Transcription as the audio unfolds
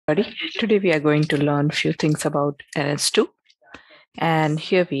everybody. Today we are going to learn a few things about NS2, and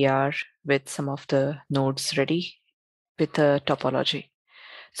here we are with some of the nodes ready with a topology.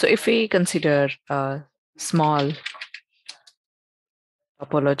 So if we consider a small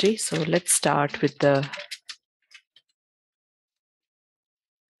topology, so let's start with the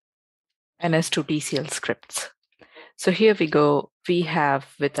NS2 TCL scripts. So here we go. We have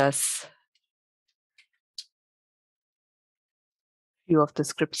with us few of the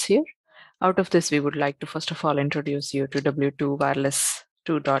scripts here. Out of this, we would like to first of all introduce you to W2 wireless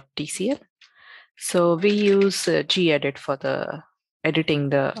 2.tcl. So we use gedit for the editing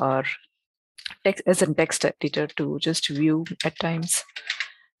the or text as a text editor to just view at times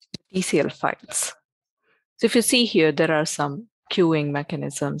TCL files. So if you see here, there are some queuing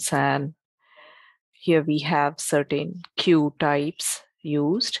mechanisms, and here we have certain queue types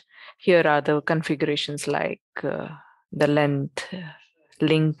used. Here are the configurations like the length,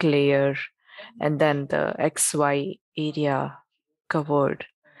 link layer, and then the XY area covered,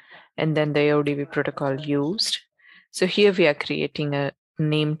 and then the AODV protocol used. So here we are creating a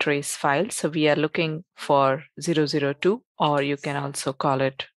name trace file. So we are looking for 002, or you can also call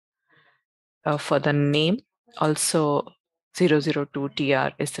it for the name. Also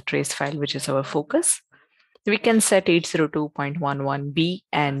 002TR is the trace file, which is our focus. We can set 802.11b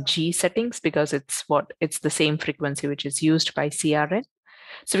and G settings because it's the same frequency which is used by CRN.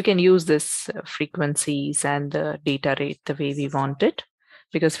 So we can use this frequencies and the data rate the way we want it,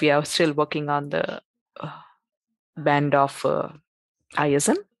 because we are still working on the band of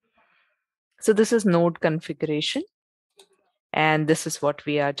ISM. So this is node configuration. And this is what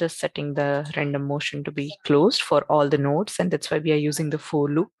we are just setting the random motion to be closed for all the nodes. And that's why we are using the for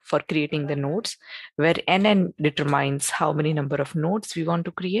loop for creating the nodes, where NN determines how many number of nodes we want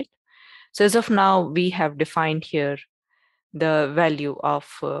to create. So as of now, we have defined here the value of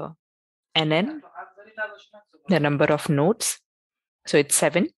NN, the number of nodes. So it's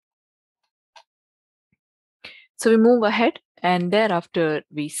 7. So we move ahead, and thereafter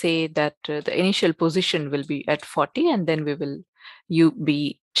we say that the initial position will be at 40, and then we will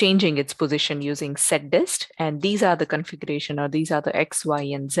be changing its position using setDist, and these are the configuration, or these are the X, Y,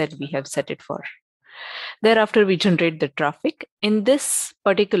 and Z we have set it for. Thereafter, we generate the traffic. In this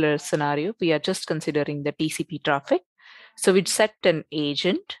particular scenario, we are just considering the TCP traffic. So we set an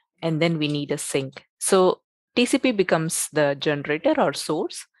agent, and then we need a sink. So TCP becomes the generator or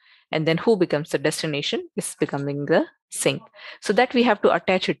source, and then who becomes the destination is becoming the sink. So that we have to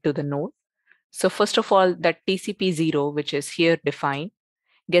attach it to the node. So first of all, that TCP0, which is here defined,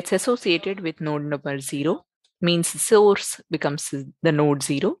 gets associated with node number 0, means source becomes the node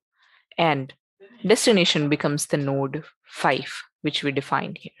 0, and destination becomes the node 5, which we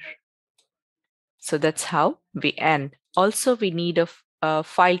defined here. So that's how we end. Also, we need a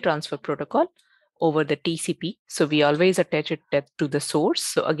file transfer protocol over the TCP. So we always attach it to the source.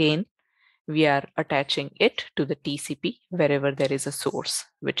 So again, we are attaching it to the TCP wherever there is a source,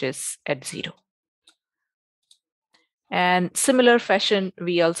 which is at 0. And similar fashion,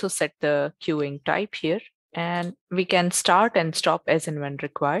 we also set the queuing type here, and we can start and stop as and when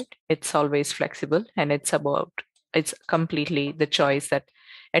required. It's always flexible, and it's completely the choice that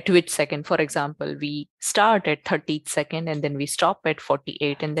at which second. For example, we start at 30th second, and then we stop at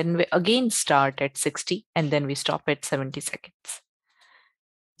 48, and then we again start at 60, and then we stop at 70 seconds.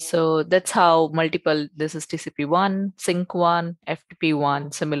 So that's how multiple, this is TCP1, Sync1,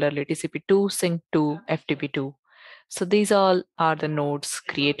 FTP1, similarly TCP2, Sync2, FTP2. So these all are the nodes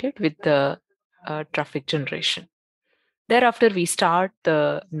created with the traffic generation. Thereafter, we start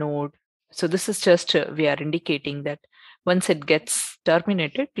the node. So this is just, we are indicating that once it gets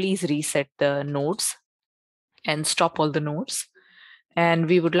terminated, please reset the nodes and stop all the nodes. And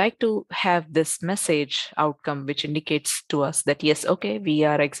we would like to have this message outcome, which indicates to us that, yes, okay, we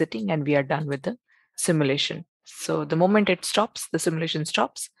are exiting and we are done with the simulation. So the moment it stops, the simulation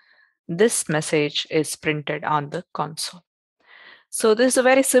stops, this message is printed on the console. So this is a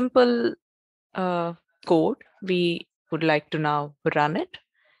very simple code. We would like to now run it,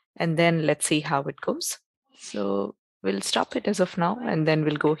 and then let's see how it goes. So we'll stop it as of now, and then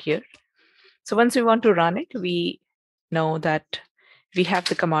we'll go here. So once we want to run it, we know that we have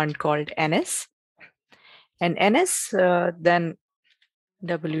the command called ns, and ns then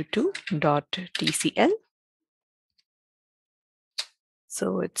w2.tcl.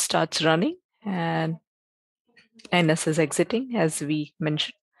 So it starts running, and ns is exiting as we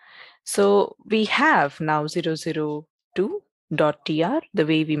mentioned. So we have now 002.tr the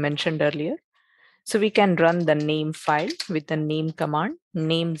way we mentioned earlier. So we can run the name file with the name command,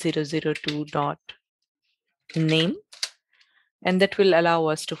 name 002.name. And that will allow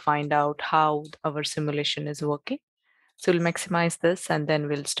us to find out how our simulation is working. So we'll maximize this and then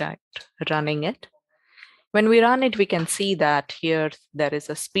we'll start running it. When we run it, we can see that here there is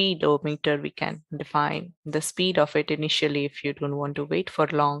a speedometer. We can define the speed of it initially if you don't want to wait for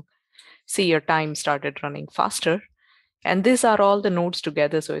long. See, your time started running faster. And these are all the nodes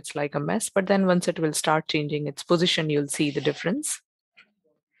together, so it's like a mess. But then once it will start changing its position, you'll see the difference.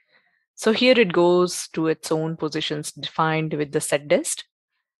 So here it goes to its own positions defined with the set dist.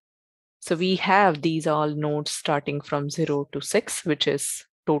 So we have these all nodes starting from 0 to 6, which is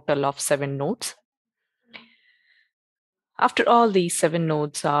total of 7 nodes. After all these 7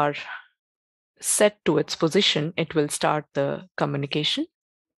 nodes are set to its position, it will start the communication.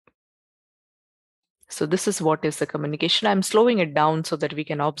 So this is what is the communication. I'm slowing it down so that we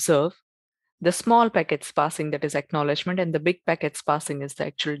can observe the small packets passing, that is acknowledgement, and the big packets passing is the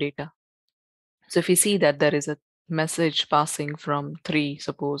actual data. So if you see that there is a message passing from 3,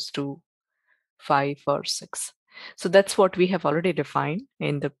 suppose, to 5 or 6. So that's what we have already defined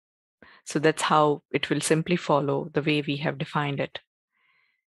in the, so that's how it will simply follow the way we have defined it.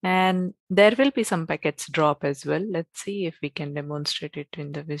 And there will be some packets drop as well. Let's see if we can demonstrate it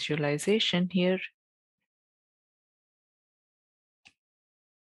in the visualization here.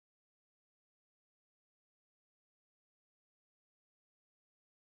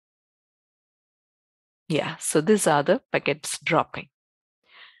 Yeah, so these are the packets dropping.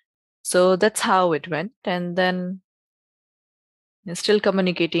 So that's how it went. And then still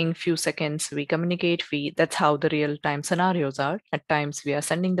communicating few seconds, we communicate, that's how the real time scenarios are. At times we are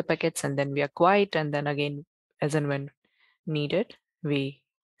sending the packets and then we are quiet, and then again, as and when needed, we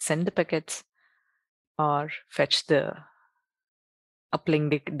send the packets or fetch the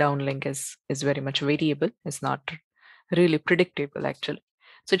uplink, downlink is very much variable. It's not really predictable actually.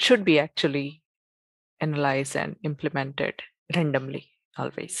 So it should be actually analyzed and implemented randomly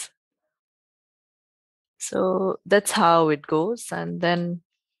always. So that's how it goes. And then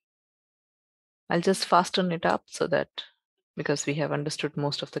I'll just fasten it up so that, because we have understood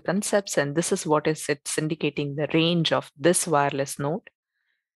most of the concepts, and this is what is it's indicating the range of this wireless node.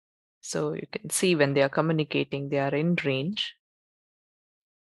 So you can see when they are communicating, they are in range,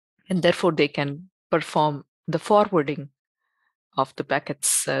 and therefore they can perform the forwarding of the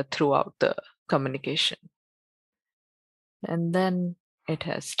packets throughout the communication. And then it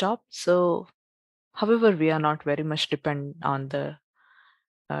has stopped. So, however, we are not very much dependent on the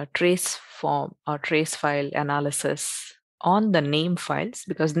trace form or trace file analysis on the name files,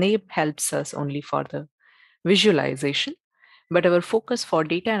 because name helps us only for the visualization, but our focus for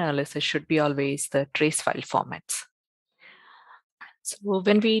data analysis should be always the trace file formats. So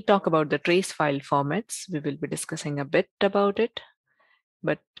when we talk about the trace file formats, we will be discussing a bit about it,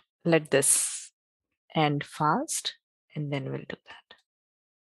 but let this end fast and then we'll do that.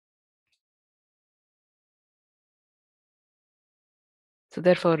 So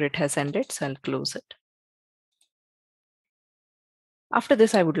therefore it has ended, so I'll close it. After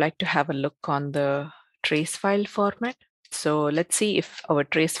this, I would like to have a look on the trace file format. So let's see if our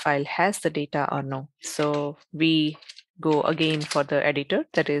trace file has the data or no. So we go again for the editor,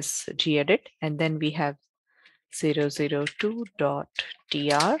 that is gedit, and then we have 002.tr.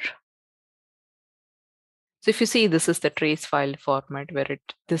 So if you see, this is the trace file format where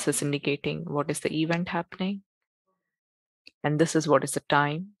this is indicating what is the event happening, and this is what is the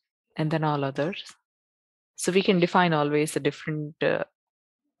time, and then all others. So we can define always a different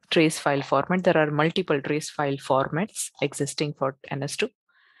trace file format. There are multiple trace file formats existing for NS2.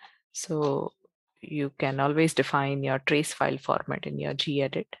 So you can always define your trace file format in your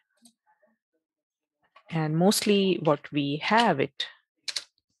gedit. And mostly what we have it,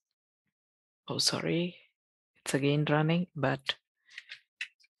 oh, sorry, it's again running, but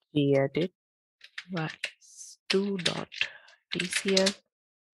gedit wireless2.tcl.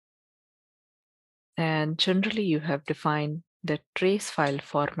 And generally you have defined the trace file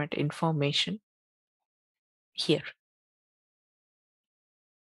format information here.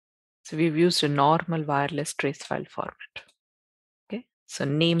 So we've used a normal wireless trace file format. Okay, so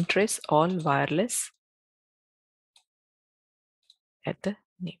name trace all wireless at the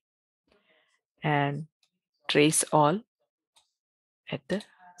name, and trace all at the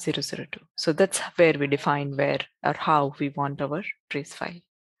 002. So that's where we define where or how we want our trace file.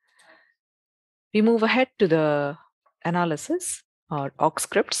 We move ahead to the analysis or awk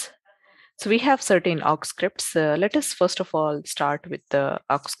scripts. So we have certain awk scripts. Let us first of all start with the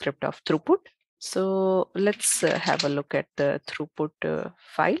awk script of throughput. So let's have a look at the throughput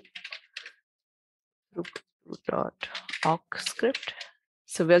file, throughput.awk script.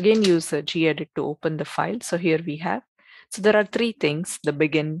 So we again use gedit to open the file. So here we have So there are three things: the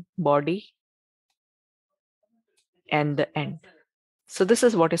begin, body, and the end. So this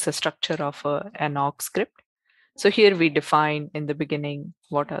is what is the structure of an awk script. So here we define in the beginning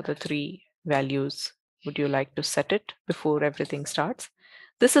what are the three values would you like to set it before everything starts.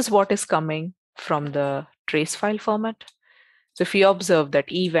 This is what is coming from the trace file format. So if you observe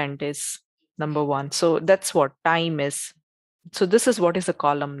that event is number one, so that's what time is. So this is what is the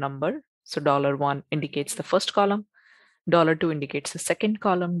column number. So $1 indicates the first column, $2 indicates the second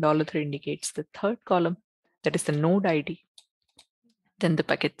column, $3 indicates the third column, that is the node ID, then the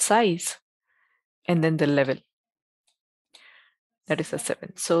packet size, and then the level, that is the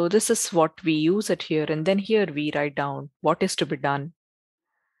 7. So this is what we use it here. And then here we write down what is to be done.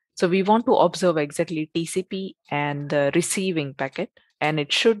 So we want to observe exactly TCP and the receiving packet, and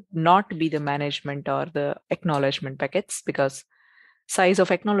it should not be the management or the acknowledgement packets, because size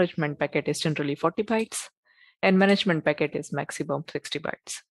of acknowledgement packet is generally 40 bytes and management packet is maximum 60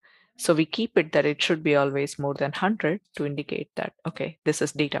 bytes. So we keep it that it should be always more than 100 to indicate that, okay, this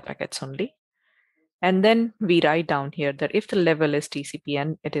is data packets only. And then we write down here that if the level is TCP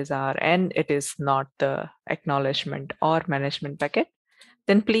and it is R and it is not the acknowledgement or management packet,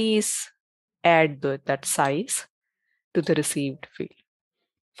 then please add that size to the received field.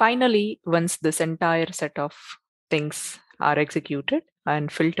 Finally, once this entire set of things are executed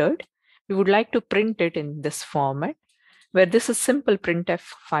and filtered, we would like to print it in this format, where this is simple printf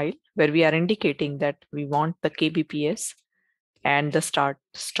file where we are indicating that we want the kbps and the start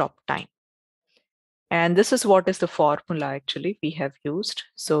stop time. And this is what is the formula actually we have used.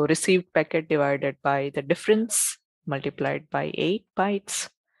 So received packet divided by the difference multiplied by 8 bytes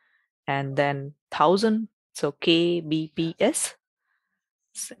and then 1000. So kbps.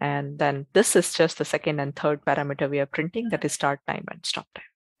 And then this is just the second and third parameter we are printing, that is start time and stop time.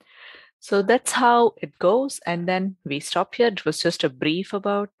 So that's how it goes. And then we stop here. It was just a brief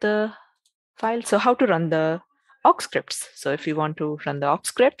about the file. So how to run the awk scripts. So if you want to run the awk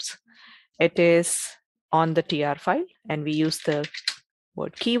scripts, it is on the TR file, and we use the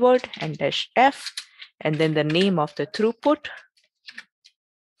word keyword and -f, and then the name of the throughput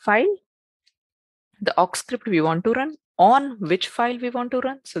file, the awk script we want to run, on which file we want to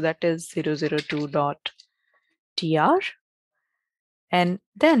run. So that is 002.tr, and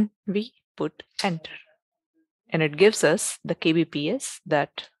then we put enter, and it gives us the kbps,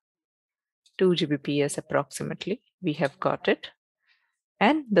 that 2 gbps approximately. We have got it,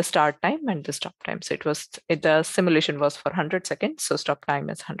 and the start time and the stop time. So the simulation was for 100 seconds, so stop time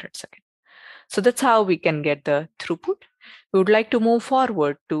is 100 seconds. So that's how we can get the throughput. We would like to move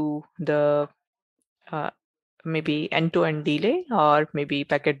forward to the maybe end-to-end delay, or maybe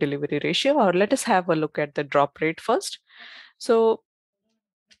packet delivery ratio, or let us have a look at the drop rate first. So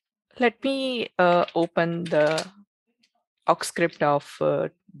let me open the awk script of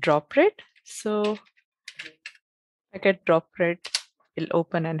drop rate. So packet drop rate, we'll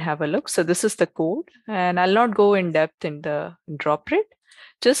open and have a look. So this is the code, and I'll not go in depth in the drop rate.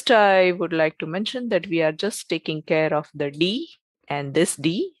 Just I would like to mention that we are just taking care of the D and this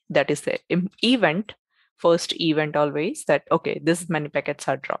D, that is the event, first event always, that okay, this many packets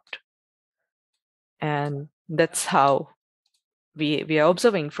are dropped. And that's how we are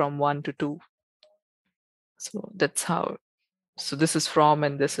observing from 1 to 2. So that's how, so this is from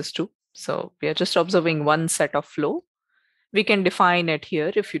and this is to. So we are just observing one set of flow. We can define it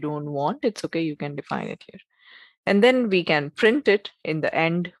here. If you don't want, it's okay, you can define it here. And then we can print it in the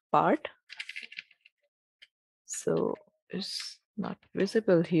end part. So it's not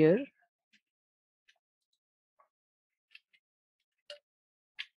visible here.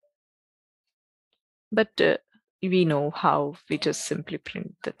 But we know how we just simply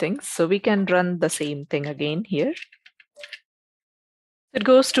print the things. So we can run the same thing again here. It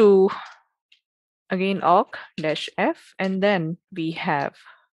goes to, again, awk-f, and then we have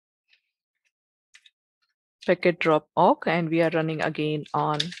packet drop awk, and we are running again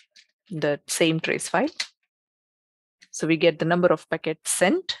on the same trace file. So we get the number of packets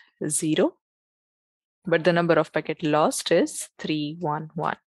sent, 0, but the number of packet lost is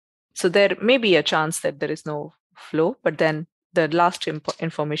 311. So there may be a chance that there is no flow, but then the last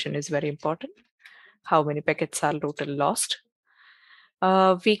information is very important. How many packets are total lost?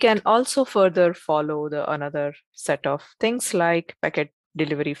 We can also further follow another set of things like packet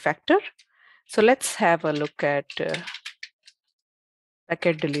delivery factor. So let's have a look at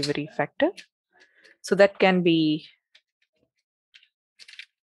packet delivery factor. So that can be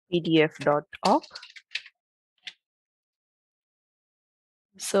pdf.awk.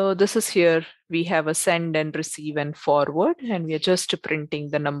 So this is here, we have a send and receive and forward, and we are just printing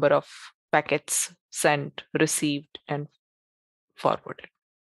the number of packets sent, received, and forwarded.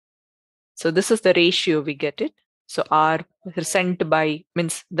 So this is the ratio we get it. So R sent by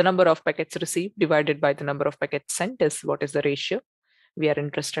means the number of packets received divided by the number of packets sent is what is the ratio we are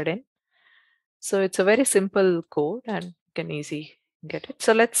interested in. So it's a very simple code and you can easily get it.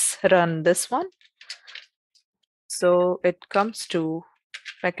 So let's run this one. So it comes to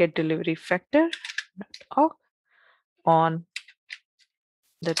packet delivery factor on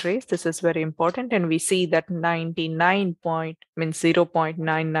the trace. This is very important, and we see that 99 point means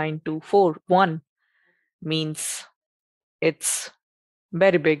 0.99241 means it's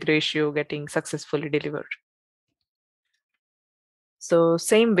very big ratio getting successfully delivered. So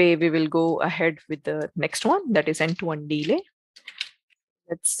same way we will go ahead with the next one, that is N21 delay.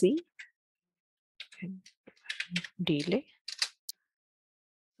 Let's see. Delay.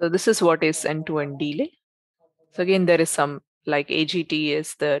 So this is what is N21 delay. So again, there is some like AGT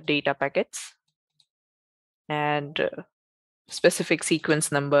is the data packets and specific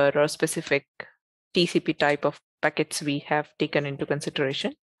sequence number or specific TCP type of packets we have taken into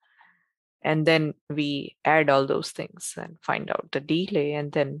consideration. And then we add all those things and find out the delay,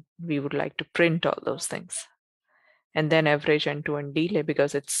 and then we would like to print all those things. And then average end-to-end delay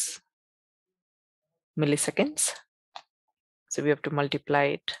because it's milliseconds. So we have to multiply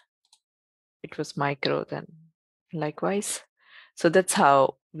it. It was micro, then likewise. So that's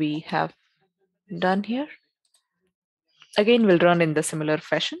how we have done here. Again, we'll run in the similar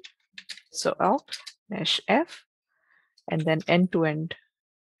fashion. So out, -f, and then end-to-end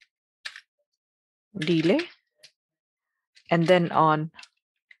delay, and then on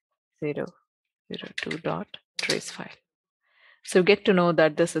 002 dot trace file. So get to know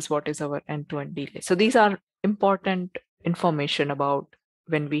that this is what is our end-to-end delay. So these are important information about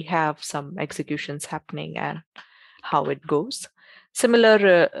when we have some executions happening and how it goes.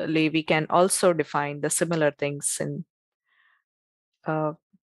 Similarly, we can also define the similar things in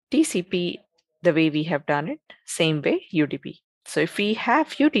TCP the way we have done it, same way UDP. So if we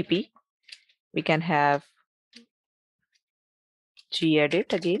have UDP, we can have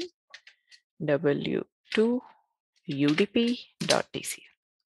gedit again, w2 udp.tcl.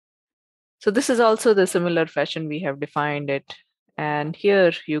 So this is also the similar fashion we have defined it. And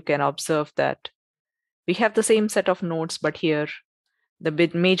here you can observe that we have the same set of nodes, but here the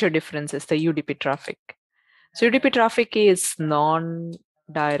major difference is the UDP traffic. So UDP traffic is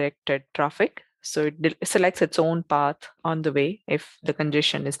non-directed traffic. So it selects its own path on the way. If the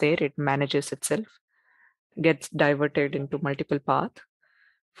congestion is there, it manages itself, gets diverted into multiple paths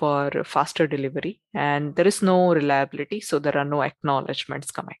for faster delivery. And there is no reliability, so there are no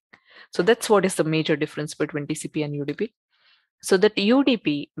acknowledgements coming. So that's what is the major difference between TCP and UDP. So that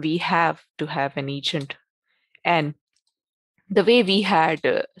UDP, we have to have an agent. And the way we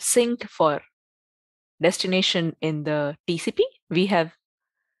had sync for destination in the TCP, we have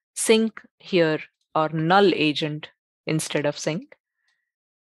sync here or null agent instead of sync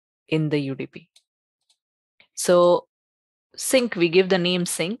in the UDP. So sync, we give the name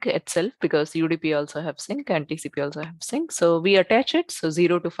sync itself because UDP also have sync and TCP also have sync. So we attach it, so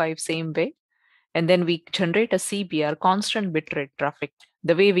 0 to 5 same way. And then we generate a CBR, constant bitrate traffic,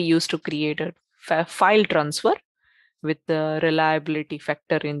 the way we used to create a file transfer with the reliability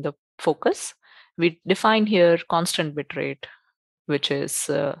factor in the focus. We define here constant bitrate, which is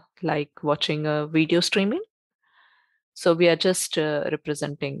like watching a video streaming. So we are just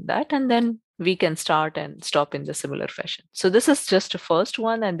representing that, and then we can start and stop in the similar fashion. So this is just a first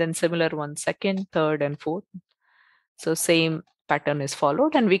one, and then similar one, second, third, and fourth. So same pattern is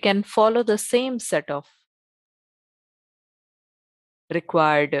followed, and we can follow the same set of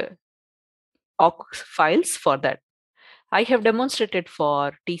required awk files for that. I have demonstrated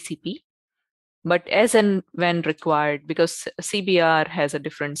for TCP, but as and when required, because CBR has a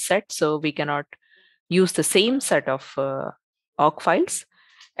different set, so we cannot use the same set of awk files.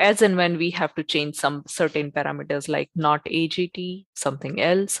 As and when we have to change some certain parameters like not AGT, something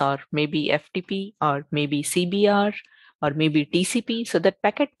else, or maybe FTP, or maybe CBR, or maybe TCP. So that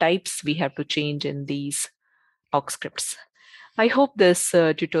packet types we have to change in these awk scripts. I hope this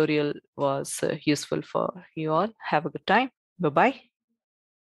tutorial was useful for you all. Have a good time. Bye-bye.